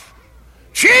life.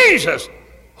 Jesus,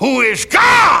 who is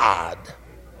God.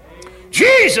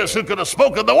 Jesus, who could have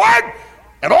spoken the word,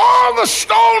 and all the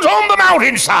stones on the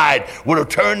mountainside would have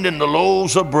turned into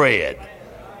loaves of bread.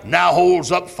 Now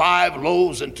holds up 5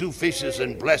 loaves and 2 fishes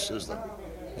and blesses them.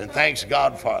 And thanks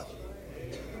God for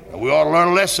it. And we ought to learn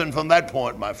a lesson from that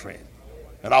point, my friend.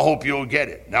 And I hope you'll get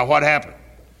it. Now what happened?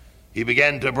 He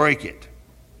began to break it.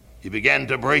 He began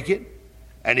to break it.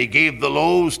 And he gave the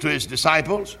loaves to his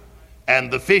disciples and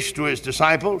the fish to his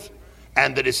disciples.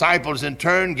 And the disciples in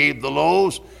turn gave the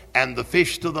loaves and the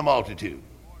fish to the multitude.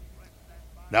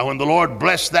 Now when the Lord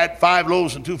blessed that 5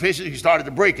 loaves and 2 fishes, he started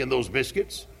to break in those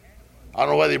biscuits. I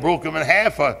don't know whether he broke them in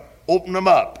half or opened them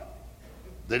up.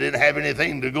 They didn't have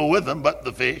anything to go with them but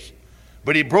the fish.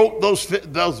 But he broke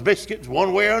those biscuits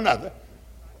one way or another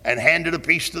and handed a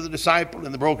piece to the disciple,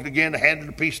 and they broke it again and handed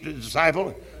a piece to the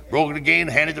disciple. broke it again,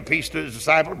 handed the piece to his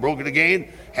disciple, broke it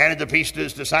again, handed the piece to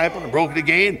his disciple, and broke it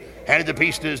again, handed the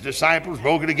piece to his disciples,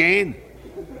 broke it again,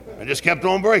 and just kept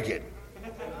on breaking.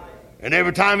 And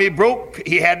every time he broke,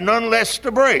 he had none less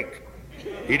to break.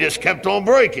 He just kept on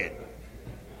breaking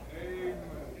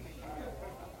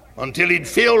until he'd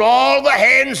filled all the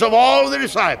hands of all the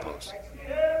disciples.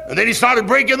 And then he started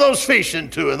breaking those fish in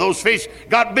two, and those fish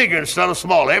got bigger instead of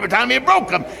smaller. Every time he broke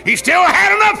them, he still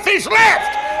had enough fish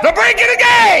left to break it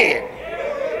again.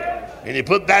 And he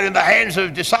put that in the hands of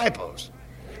his disciples.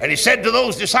 And he said to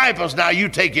those disciples, now you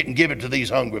take it and give it to these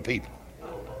hungry people.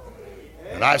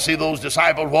 And I see those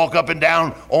disciples walk up and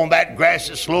down on that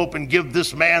grassy slope and give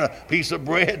this man a piece of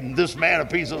bread and this man a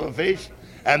piece of a fish,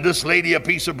 and this lady a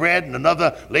piece of bread and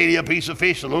another lady a piece of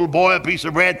fish, a little boy a piece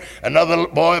of bread, another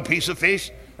boy a piece of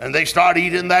fish, and they start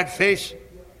eating that fish.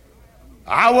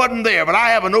 I wasn't there, but I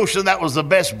have a notion that was the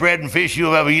best bread and fish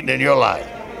you've ever eaten in your life.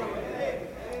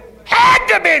 Had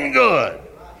to have been good.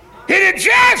 It had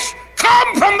just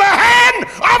come from the hand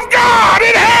of God.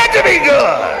 It had to be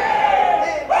good.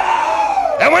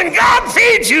 And when God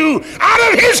feeds you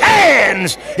out of his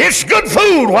hands, it's good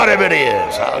food, whatever it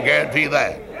is. I'll guarantee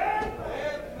that.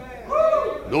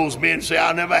 Those men say,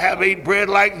 I never have ate bread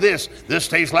like this. This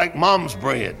tastes like mom's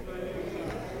bread.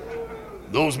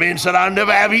 Those men said, I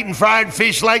never have eaten fried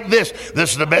fish like this.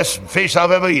 This is the best fish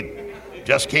I've ever eaten.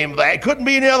 Just came back. It couldn't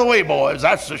be any other way, boys,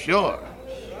 that's for sure.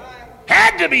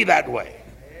 Had to be that way.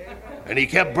 And he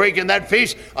kept breaking that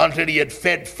fish until he had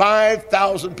fed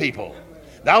 5,000 people.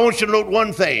 Now I want you to note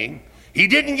one thing. He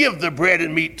didn't give the bread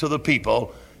and meat to the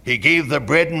people. He gave the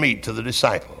bread and meat to the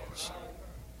disciples.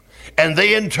 And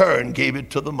they in turn gave it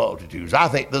to the multitudes. I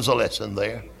think there's a lesson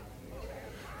there.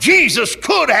 Jesus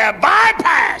could have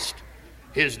bypassed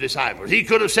his disciples. He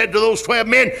could have said to those 12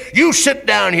 men, you sit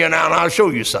down here now and I'll show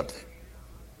you something.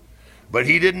 But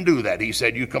he didn't do that. He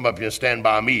said, you come up here and stand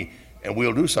by me and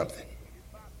we'll do something.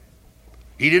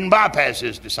 He didn't bypass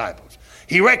his disciples.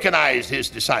 He recognized his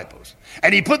disciples.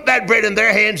 And he put that bread in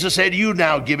their hands and said, you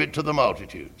now give it to the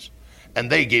multitudes. And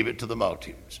they gave it to the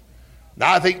multitudes.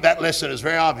 Now I think that lesson is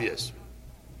very obvious.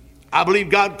 I believe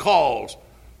God calls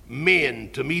men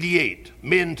to mediate,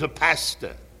 men to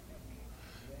pastor,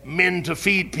 men to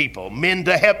feed people, men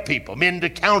to help people, men to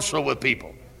counsel with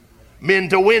people, men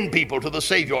to win people to the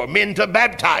Savior, men to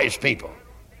baptize people.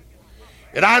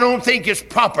 And I don't think it's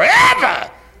proper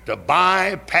ever to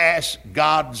bypass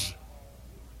God's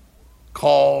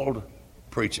called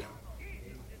preacher.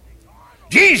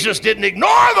 Jesus didn't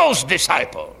ignore those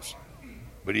disciples,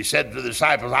 but he said to the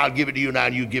disciples, I'll give it to you now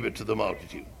and you give it to the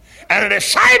multitude. And a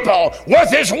disciple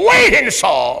worth his weight in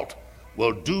salt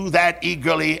will do that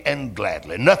eagerly and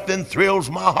gladly. Nothing thrills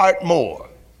my heart more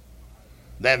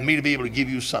than me to be able to give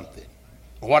you something.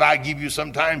 What I give you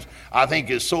sometimes I think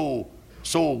is so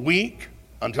weak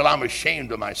until I'm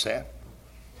ashamed of myself.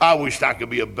 I wished I could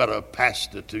be a better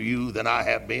pastor to you than I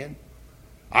have been.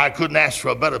 I couldn't ask for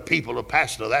a better people to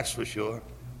pastor, that's for sure.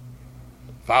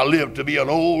 If I live to be an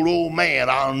old man,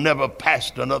 I'll never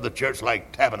pastor another church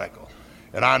like Tabernacle.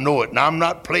 And I know it. Now, I'm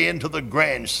not playing to the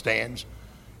grandstands.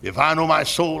 If I know my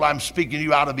soul, I'm speaking to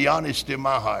you out of the honesty of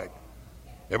my heart.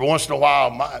 Every once in a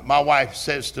while, my wife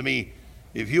says to me,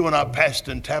 if you and I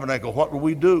pastor in Tabernacle, what will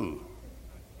we do?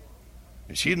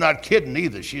 And she's not kidding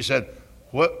either. She said,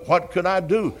 what could I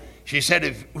do? She said,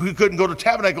 if we couldn't go to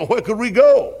Tabernacle, where could we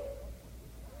go?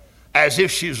 As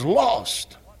if she's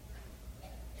lost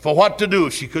for what to do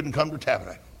if she couldn't come to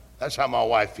Tabernacle. That's how my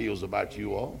wife feels about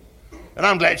you all. And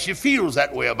I'm glad she feels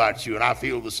that way about you, and I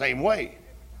feel the same way.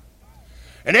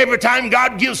 And every time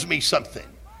God gives me something,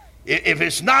 if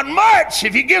it's not much,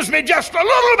 if he gives me just a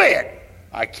little bit,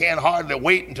 I can't hardly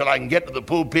wait until I can get to the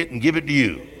pulpit and give it to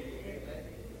you.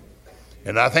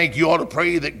 And I think you ought to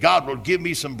pray that God will give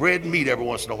me some bread and meat every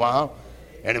once in a while.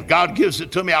 And if God gives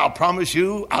it to me, I'll promise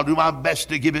you, I'll do my best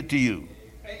to give it to you.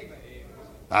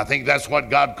 I think that's what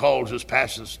God calls his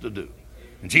pastors to do.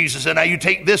 And Jesus said, now you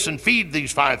take this and feed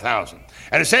these 5,000.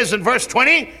 And it says in verse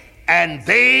 20, and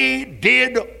they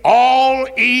did all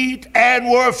eat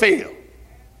and were filled.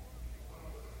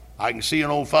 I can see an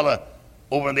old fella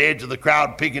over on the edge of the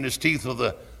crowd picking his teeth with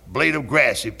a blade of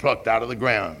grass he plucked out of the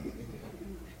ground.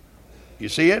 You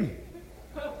see him?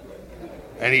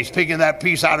 And he's picking that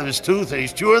piece out of his tooth and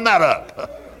he's chewing that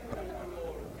up.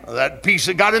 That piece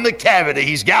that got in the cavity,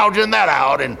 he's gouging that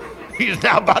out, and he's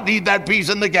now about to eat that piece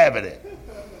in the cavity.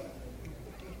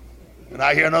 And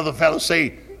I hear another fellow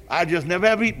say, I just never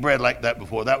have eaten bread like that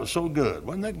before. That was so good.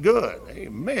 Wasn't that good?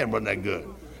 Amen, wasn't that good?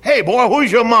 Hey, boy,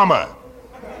 who's your mama?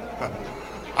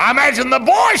 I imagine the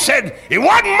boy said, it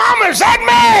wasn't mama, it's that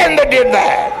man that did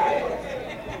that.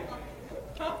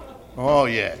 Oh,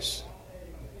 yes.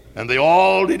 And they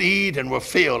all did eat and were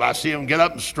filled. I see them get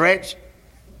up and stretch,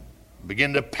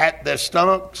 begin to pat their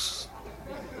stomachs.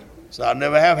 So I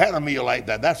never have had a meal like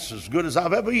that. That's as good as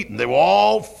I've ever eaten. They were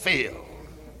all filled.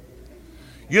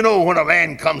 You know, when a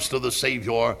man comes to the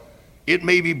Savior, it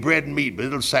may be bread and meat, but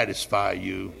it'll satisfy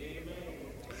you.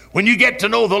 When you get to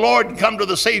know the Lord and come to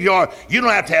the Savior, you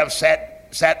don't have to have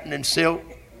satin and silk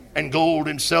and gold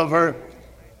and silver.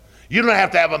 You don't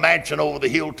have to have a mansion over the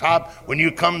hilltop. When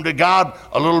you come to God,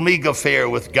 a little meager fare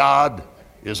with God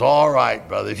is all right,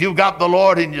 brother. If you've got the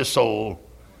Lord in your soul,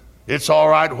 it's all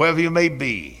right wherever you may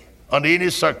be, under any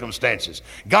circumstances.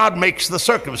 God makes the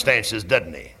circumstances,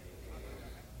 doesn't he?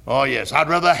 Oh, yes. I'd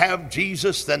rather have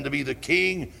Jesus than to be the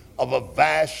king of a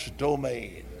vast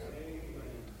domain.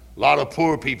 A lot of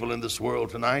poor people in this world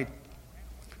tonight.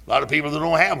 A lot of people that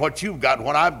don't have what you've got and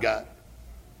what I've got.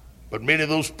 But many of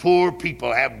those poor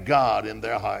people have God in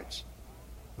their hearts.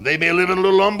 They may live in a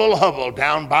little humble hovel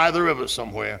down by the river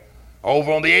somewhere, or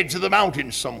over on the edge of the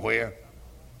mountains somewhere.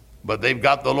 But they've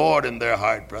got the Lord in their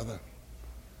heart, brother.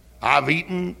 I've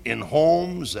eaten in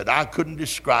homes that I couldn't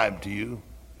describe to you.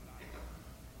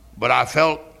 But I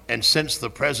felt and sensed the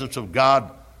presence of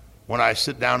God when I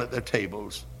sit down at their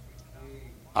tables.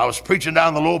 I was preaching down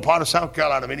in the lower part of South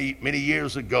Carolina many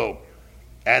years ago.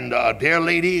 And a dear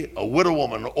lady, a widow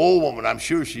woman, an old woman, I'm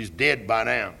sure she's dead by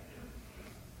now,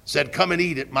 said, come and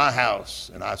eat at my house.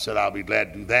 And I said, I'll be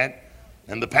glad to do that.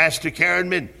 And the pastor carried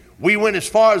me. We went as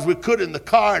far as we could in the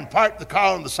car and parked the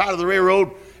car on the side of the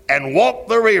railroad and walked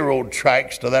the railroad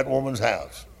tracks to that woman's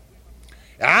house.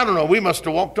 And I don't know, we must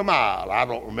have walked a mile. I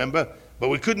don't remember. But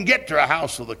we couldn't get to her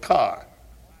house with a car.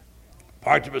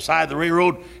 Parked it beside the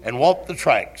railroad and walked the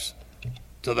tracks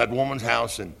to that woman's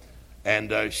house.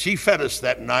 And she fed us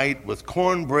that night with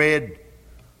cornbread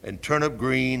and turnip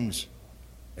greens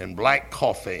and black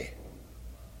coffee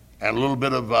and a little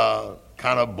bit of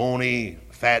kind of bony,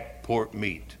 fat pork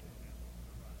meat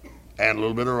and a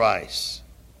little bit of rice.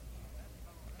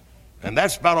 And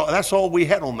that's all we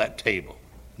had on that table.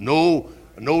 No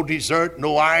dessert,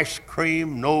 no ice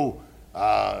cream, no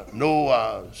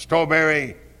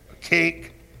strawberry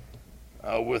cake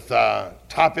with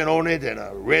topping on it and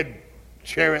a red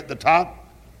cherry at the top.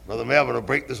 Brother Melvin will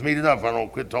break this meeting up if I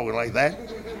don't quit talking like that.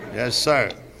 Yes,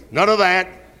 sir. None of that.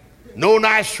 No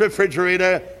nice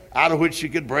refrigerator out of which you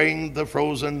could bring the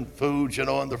frozen foods,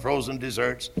 and the frozen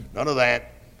desserts. None of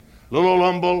that. Little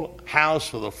humble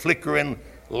house with a flickering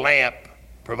lamp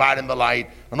providing the light,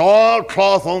 an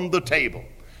oilcloth on the table,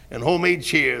 and homemade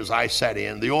chairs I sat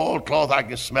in. The oilcloth, I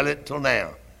can smell it till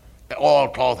now. The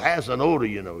oilcloth has an odor,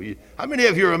 How many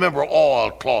of you remember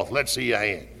oilcloth? Let's see your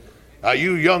hand.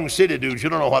 You young city dudes, you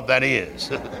don't know what that is.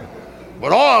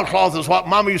 But oilcloth is what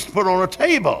Mama used to put on a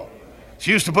table.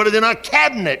 She used to put it in her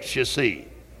cabinets, you see.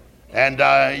 And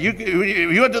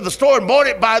you went to the store and bought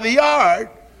it by the yard,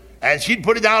 and she'd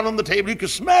put it down on the table. You could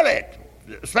smell it,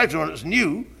 especially when it's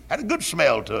new. Had a good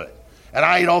smell to it. And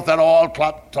I ate off that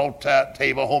oilcloth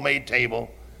table, homemade table,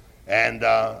 and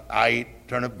I ate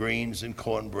turnip greens and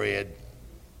cornbread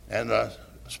and a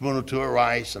spoon or two of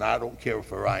rice, and I don't care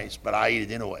for rice, but I eat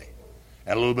it anyway.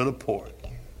 And a little bit of pork,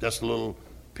 just a little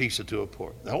piece or two of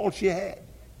pork. That's all she had.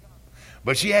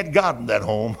 But she had God in that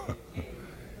home.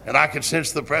 And I could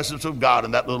sense the presence of God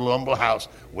in that little humble house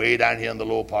way down here in the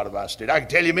lower part of our state. I can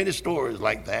tell you many stories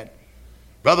like that.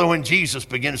 Brother, when Jesus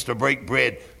begins to break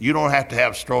bread, you don't have to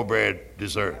have strawberry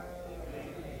dessert.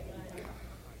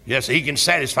 Yes, he can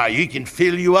satisfy you. He can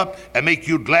fill you up and make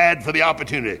you glad for the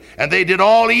opportunity. And they did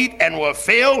all eat and were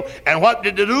filled. And what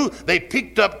did they do? They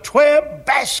picked up 12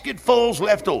 basketfuls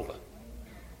left over.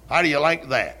 How do you like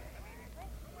that?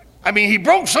 I mean, he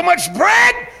broke so much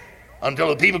bread until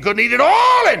the people couldn't eat it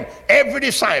all, and every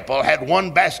disciple had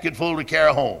one basketful to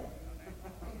carry home.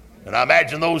 And I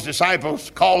imagine those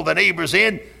disciples called the neighbors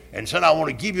in and said, I want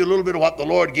to give you a little bit of what the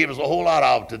Lord gave us a whole lot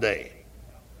of today.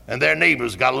 And their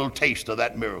neighbors got a little taste of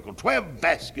that miracle. 12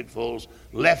 basketfuls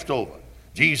left over.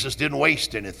 Jesus didn't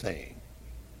waste anything.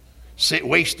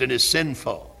 Wasting is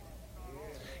sinful.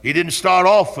 He didn't start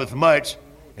off with much,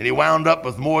 and he wound up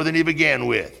with more than he began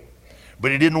with.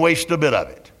 But he didn't waste a bit of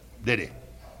it, did he?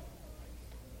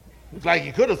 Looks like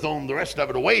he could have thrown the rest of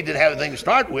it away. He didn't have anything to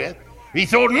start with. He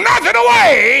threw nothing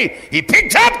away. He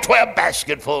picked up 12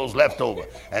 basketfuls left over.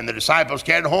 And the disciples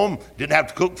carried home, didn't have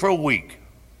to cook for a week.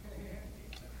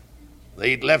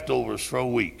 They ate leftovers for a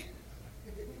week.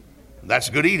 That's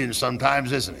good eating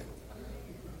sometimes, isn't it?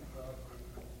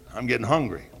 I'm getting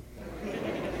hungry.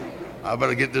 I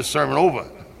better get this sermon over.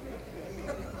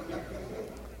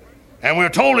 And we're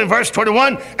told in verse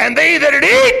 21, and they that had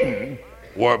eaten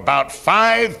were about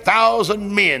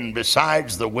 5,000 men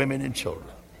besides the women and children.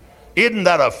 Isn't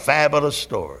that a fabulous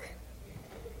story?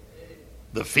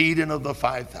 The feeding of the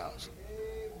 5,000.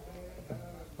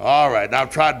 All right, now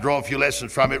I've tried to draw a few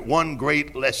lessons from it. One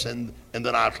great lesson, and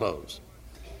then I'll close.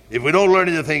 If we don't learn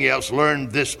anything else, learn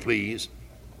this, please,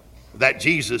 that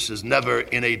Jesus is never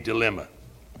in a dilemma.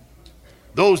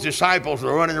 Those disciples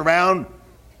were running around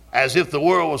as if the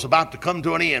world was about to come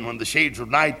to an end when the shades of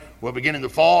night were beginning to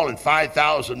fall and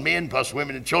 5,000 men plus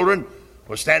women and children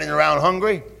were standing around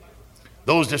hungry.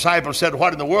 Those disciples said,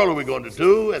 what in the world are we going to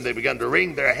do? And they began to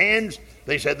wring their hands.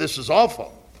 They said, this is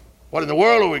awful. What in the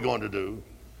world are we going to do?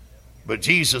 But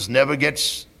Jesus never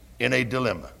gets in a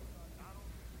dilemma.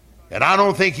 And I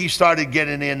don't think he started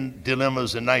getting in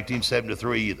dilemmas in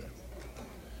 1973 either.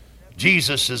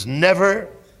 Jesus is never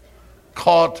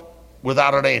caught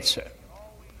without an answer.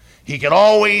 He can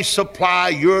always supply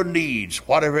your needs,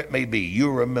 whatever it may be.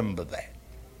 You remember that.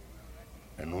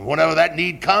 And whenever that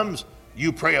need comes,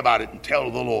 you pray about it and tell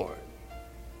the Lord.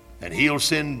 And he'll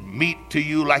send meat to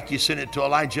you like you sent it to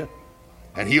Elijah.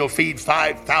 And he'll feed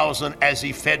 5,000 as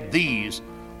he fed these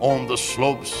on the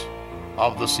slopes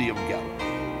of the Sea of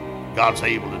Galilee. God's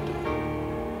able to do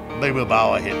it. May we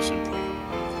bow our heads and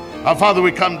pray. Our Father,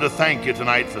 we come to thank you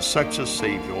tonight for such a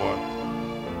Savior.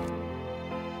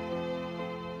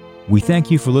 We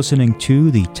thank you for listening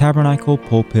to the Tabernacle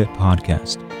Pulpit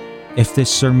Podcast. If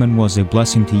this sermon was a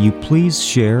blessing to you, please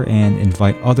share and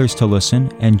invite others to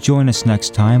listen, and join us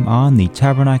next time on the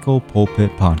Tabernacle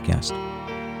Pulpit Podcast.